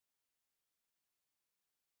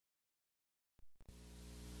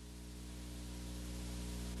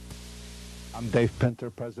I'm Dave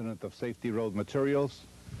Pinter, president of Safety Road Materials,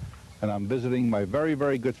 and I'm visiting my very,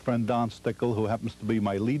 very good friend Don Stickle, who happens to be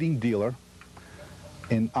my leading dealer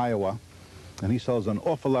in Iowa, and he sells an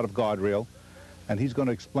awful lot of guardrail, and he's going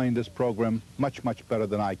to explain this program much, much better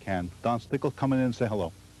than I can. Don Stickle, come in and say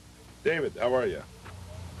hello. David, how are you?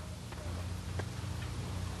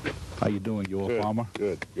 How you doing? You a farmer?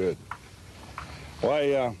 Good, good.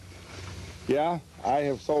 Why, yeah, I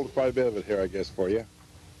have sold quite a bit of it here, I guess, for you.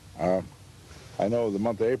 I know the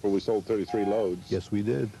month of April we sold 33 loads. Yes, we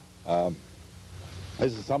did.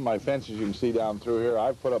 This is some of my fences you can see down through here.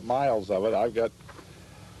 I've put up miles of it. I've got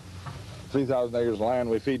 3,000 acres of land.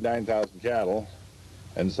 We feed 9,000 cattle.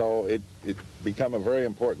 And so it become a very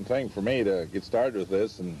important thing for me to get started with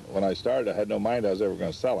this. And when I started, I had no mind I was ever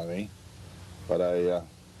going to sell any. But I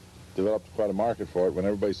developed quite a market for it when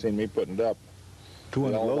everybody seen me putting it up.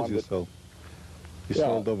 200 loads you sold. You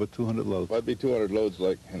sold over 200 loads. Well, it'd be 200 loads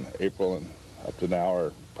like in April and up to now,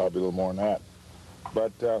 or probably a little more than that.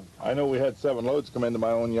 But I know we had 7 loads come into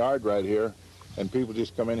my own yard right here, and people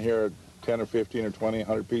just come in here 10 or 15 or 20,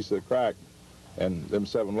 100 pieces of crack, and them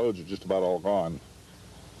 7 loads are just about all gone.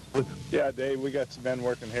 Yeah, Dave, we got some men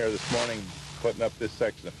working here this morning putting up this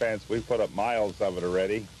section of fence. We put up miles of it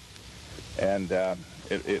already, and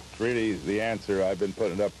it's really the answer. I've been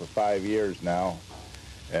putting it up for 5 years now,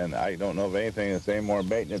 and I don't know of anything that's any more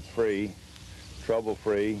maintenance-free,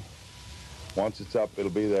 trouble-free. Once it's up,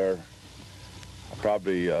 it'll be there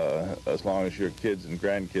probably as long as your kids and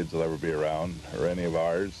grandkids will ever be around, or any of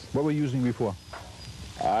ours. What were you using before?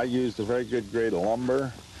 I used a very good grade of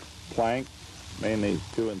lumber, plank, mainly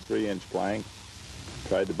 2- and 3-inch plank.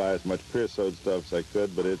 Tried to buy as much creosote stuff as I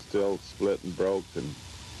could, but it still split and broke. And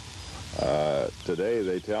today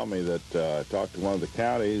they tell me that I talked to one of the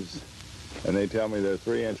counties, and they tell me their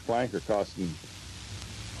 3-inch plank are costing,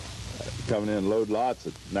 coming in load lots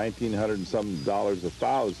at $1,900 and some dollars a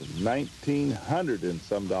thousand. $1,900 and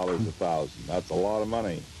some dollars a thousand. That's a lot of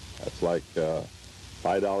money. That's like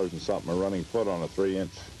 $5 and something a running foot on a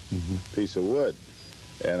 3-inch piece of wood.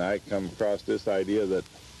 And I come across this idea that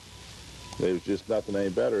there's just nothing any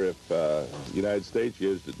better if the United States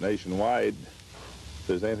used it nationwide. If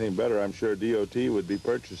there's anything better, I'm sure DOT would be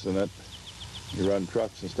purchasing it. You run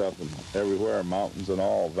trucks and stuff and everywhere, mountains and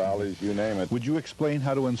all, valleys, you name it. Would you explain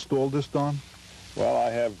how to install this, Don? Well, I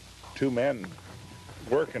have 2 men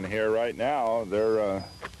working here right now.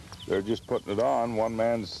 They're just putting it on. One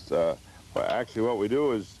man's, well, actually what we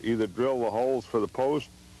do is either drill the holes for the post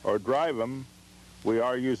or drive them. We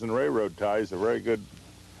are using railroad ties, a very good,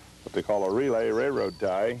 what they call a relay railroad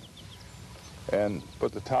tie, and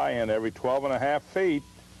put the tie in every 12.5 feet.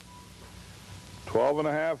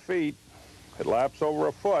 12.5 feet. It laps over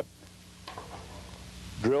a foot.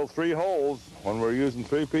 Drill 3 holes when we're using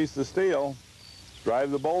 3 pieces of steel.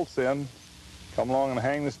 Drive the bolts in, come along and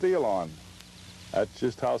hang the steel on. That's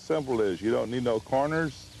just how simple it is. You don't need no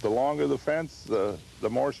corners. The longer the fence, the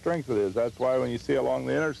more strength it is. That's why when you see along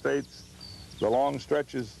the interstates, the long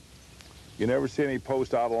stretches, you never see any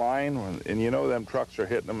post out of line, and you know them trucks are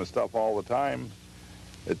hitting them and stuff all the time.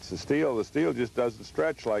 It's the steel. The steel just doesn't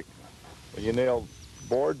stretch like when you nail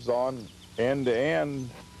boards on end to end,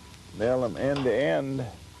 nail them end to end.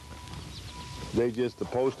 The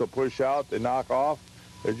post will push out, they knock off.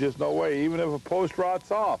 There's just no way, even if a post rots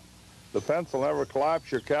off, the fence will never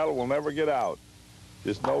collapse, your cattle will never get out.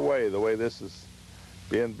 Just no way, the way this is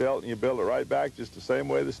being built, and you build it right back just the same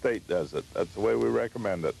way the state does it. That's the way we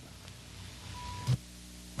recommend it.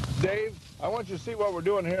 Dave, I want you to see what we're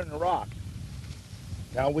doing here in the rock.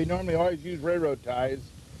 Now, we normally always use railroad ties,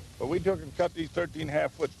 but we took and cut these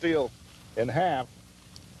 13.5-foot steel in half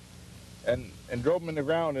and drove them in the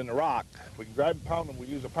ground in the rock. We can drive and pound them. We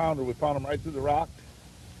use a pounder. We pound them right through the rock,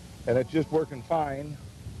 and it's just working fine.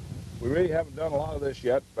 We really haven't done a lot of this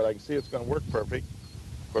yet, but I can see it's going to work perfect.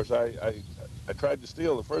 Of course, I tried the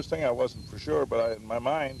steel. The first thing I wasn't for sure, but in my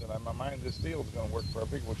mind this steel is going to work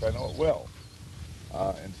perfect, which I know it will.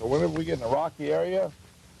 And so whenever we get in a rocky area,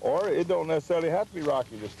 or it don't necessarily have to be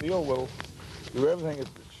rocky, the steel will do everything.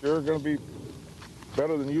 It's sure going to be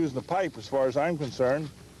better than using the pipe as far as I'm concerned.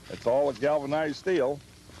 It's all a galvanized steel.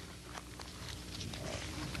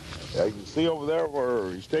 You can see over there where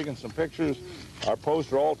he's taking some pictures. Our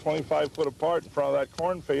posts are all 25 foot apart in front of that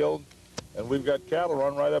cornfield, and we've got cattle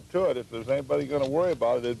run right up to it. If there's anybody going to worry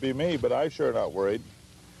about it, it'd be me, but I'm sure not worried.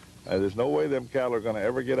 There's no way them cattle are going to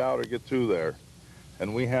ever get out or get through there.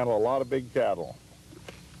 And we handle a lot of big cattle.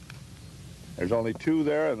 There's only 2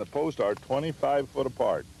 there, and the posts are 25 foot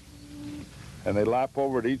apart. And they lap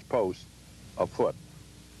over at each post a foot.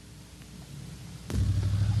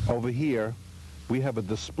 Over here, we have a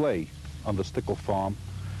display on the Stickle farm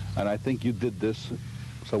And I think you did this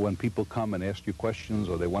so when people come and ask you questions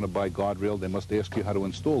or they want to buy guardrail, they must ask you how to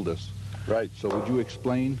install this. Right. So would you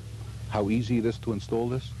explain how easy it is to install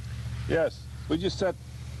this? Yes. We just set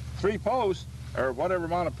 3 posts, or whatever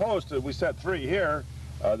amount of posts. We set 3 here.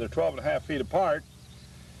 They're 12.5 feet apart.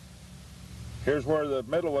 Here's where the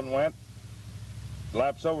middle one went.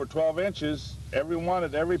 Laps over 12 inches. Every one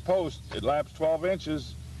at every post, it laps 12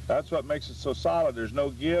 inches. That's what makes it so solid. There's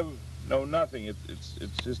no give, no nothing. It's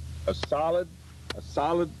just a solid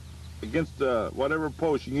against whatever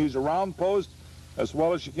post. You can use a round post as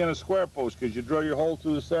well as you can a square post, because you drill your hole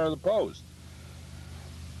through the center of the post.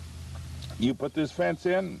 You put this fence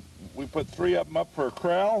in. We put 3 of them up for a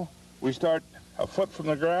corral. We start a foot from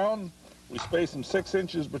the ground. We space them 6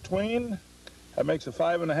 inches between. That makes a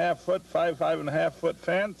 5.5 foot, 5.5 foot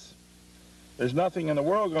fence. There's nothing in the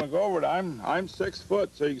world going to go over it. I'm 6 foot,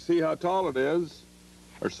 so you can see how tall it is.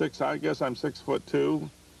 Or 6, I guess I'm 6 foot 2.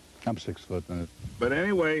 I'm 6 foot. But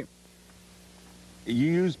anyway, you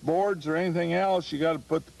use boards or anything else, you got to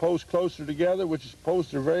put the posts closer together, which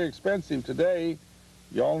posts are very expensive today.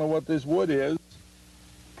 You all know what this wood is.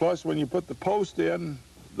 Plus, when you put the post in,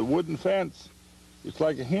 the wooden fence, it's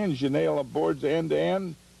like a hinge. You nail the boards end to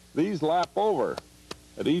end. These lap over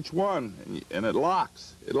at each one, and it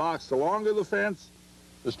locks. It locks. The longer the fence,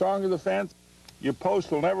 the stronger the fence, your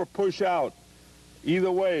post will never push out.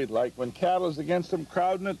 Either way, like when cattle is against them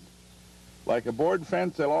crowding it, like a board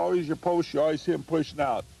fence, they'll always, your post, you always see them pushing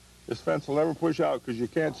out. This fence will never push out because you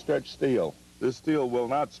can't stretch steel. This steel will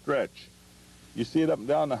not stretch. You see it up and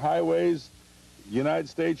down the highways. The United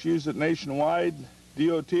States use it nationwide.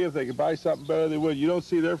 DOT, if they could buy something better, they would. You don't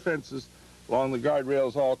see their fences along the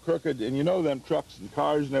guardrails all crooked, and you know them trucks and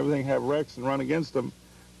cars and everything have wrecks and run against them,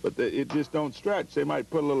 but it just don't stretch. They might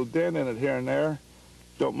put a little dent in it here and there.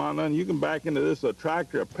 Don't mind none. You can back into this, a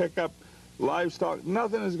tractor, a pickup, livestock.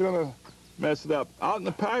 Nothing is going to mess it up. Out in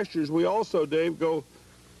the pastures, we also, Dave, go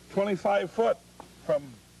 25 foot from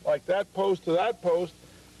like that post to that post,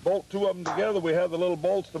 bolt 2 of them together. We have the little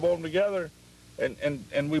bolts to bolt them together,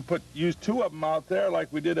 and we use 2 of them out there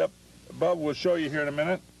like we did up above. We'll show you here in a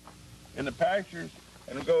minute. In the pastures,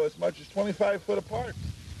 and it'll go as much as 25 foot apart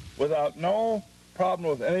without no problem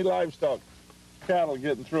with any livestock, cattle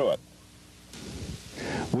getting through it.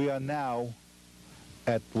 We are now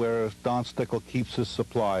at where Don Stickle keeps his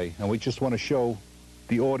supply, and we just want to show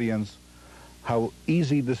the audience how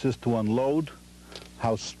easy this is to unload,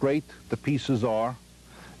 how straight the pieces are,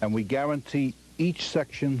 and we guarantee each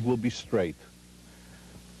section will be straight.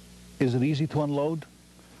 Is it easy to unload?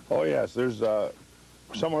 Oh yes, there's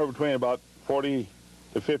somewhere between about 40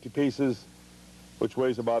 to 50 pieces, which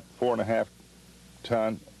weighs about 4.5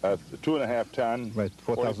 ton, 2.5 ton, right,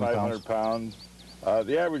 4,500 pounds.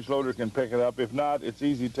 The average loader can pick it up. If not, it's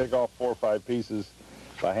easy to take off 4 or 5 pieces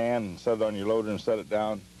by hand and set it on your loader and set it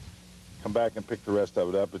down. Come back and pick the rest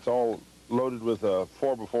of it up. It's all loaded with a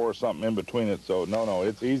 4x4 or something in between it, so no,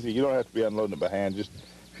 it's easy. You don't have to be unloading it by hand. Just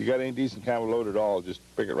if you got any decent kind of loader at all, just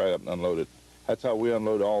pick it right up and unload it. That's how we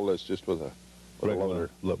unload all this, just with a regular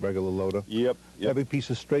loader. Yep. Every piece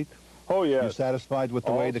is straight? Oh, yes. You satisfied with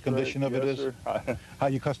the way the condition of it is? Sir. How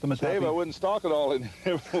your customers happy? Dave, I wouldn't stock it all in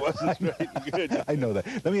if it wasn't straight and good. I know that.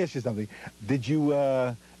 Let me ask you something. Did you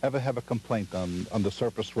ever have a complaint on the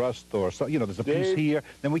surface rust or so? You know, there's a piece here.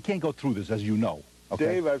 Then we can't go through this, as you know. Okay?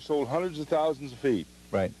 Dave, I've sold hundreds of thousands of feet.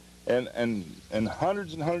 Right. And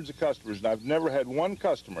hundreds of customers, and I've never had one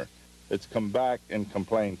customer that's come back and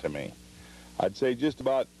complained to me. I'd say just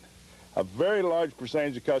about a very large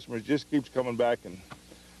percentage of customers just keeps coming back and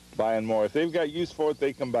buying more. If they've got use for it,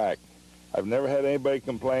 they come back. I've never had anybody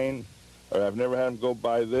complain, or I've never had them go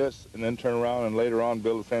buy this and then turn around and later on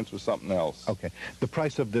build a fence with something else. Okay. The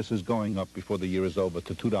price of this is going up before the year is over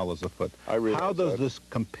to $2 a foot. I realize How does that. this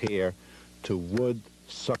compare to wood,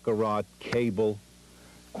 sucker rod, cable?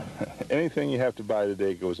 Anything you have to buy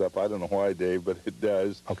today goes up. I don't know why, Dave, but it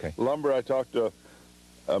does. Okay. Lumber, I talked to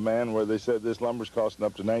a man where they said this lumber's costing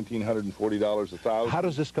up to $1,940 a thousand. How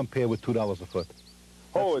does this compare with $2 a foot?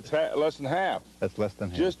 Oh, it's less than half. That's less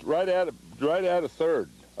than half. Just right at a third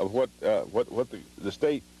of what the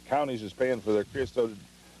state counties is paying for their creosoted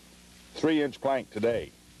 3-inch plank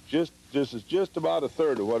today. Just about a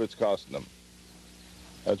third of what it's costing them.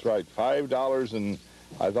 That's right, $5, and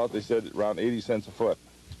I thought they said around 80 cents a foot.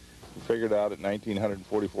 We figured out at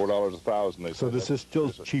 $1,944 a thousand. So this is still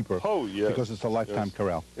cheaper. Oh, yes. Because it's a Lifetime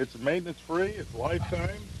Corral. It's maintenance free. It's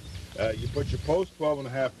lifetime. You put your posts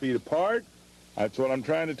 12.5 feet apart. That's what I'm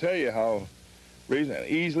trying to tell you. How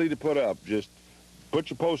easily to put up. Just put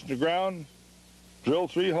your post in the ground, drill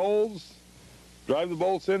 3 holes, drive the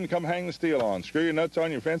bolts in, and come hang the steel on. Screw your nuts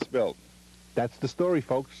on your fence belt. That's the story,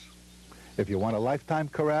 folks. If you want a Lifetime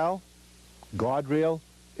Corral, guardrail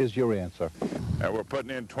is your answer. And we're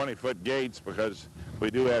putting in 20-foot gates because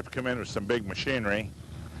we do have to come in with some big machinery.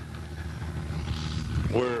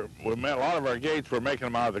 We made a lot of our gates, we're making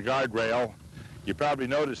them out of the guardrail. You probably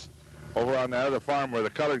noticed over on the other farm where the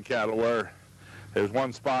colored cattle were, there's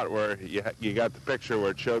one spot where you got the picture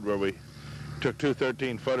where it showed where we took two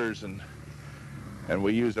 13-footers and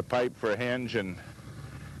we used a pipe for a hinge and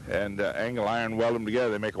angle iron, weld them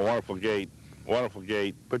together. They make a wonderful gate. Wonderful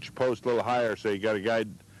gate. Put your post a little higher so you got a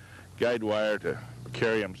guide wire to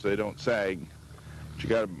carry them so they don't sag. But you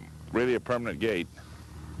got really a permanent gate.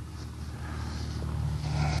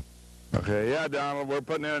 Okay, yeah, Donald, we're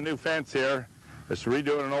putting in a new fence here. It's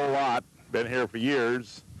redoing an old lot. Been here for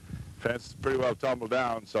years. Fence is pretty well tumbled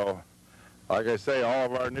down, so like I say, all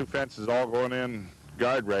of our new fences all going in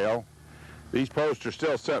guardrail. These posts are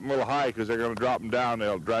still setting a little high because they're going to drop them down.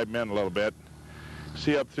 They'll drive them in a little bit.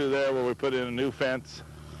 See up through there where we put in a new fence.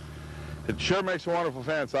 It sure makes a wonderful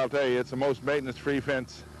fence, I'll tell you. It's the most maintenance-free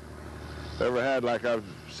fence I've ever had, like I've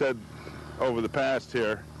said over the past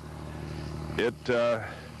here. It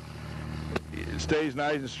stays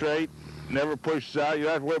nice and straight, never pushes out. You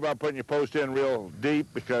don't have to worry about putting your post in real deep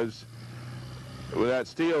because with that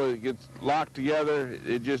steel, it gets locked together.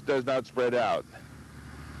 It just does not spread out.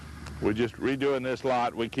 We're just redoing this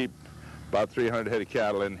lot. We keep about 300 head of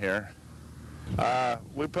cattle in here.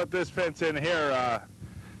 We put this fence in here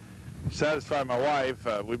satisfy my wife.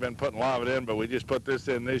 We've been putting a lot of it in, but we just put this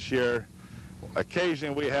in this year.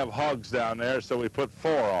 Occasionally we have hogs down there, so we put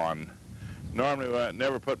 4 on. Normally we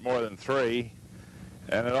never put more than 3.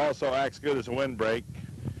 And it also acts good as a windbreak.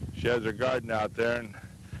 She has her garden out there, and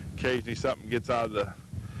occasionally something gets out of the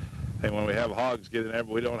thing when we have hogs get in there.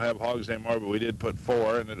 But we don't have hogs anymore, but we did put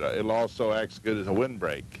 4, and it also acts good as a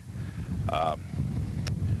windbreak.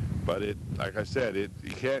 But it, like I said,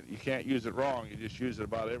 you can't use it wrong. You just use it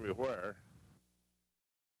about everywhere.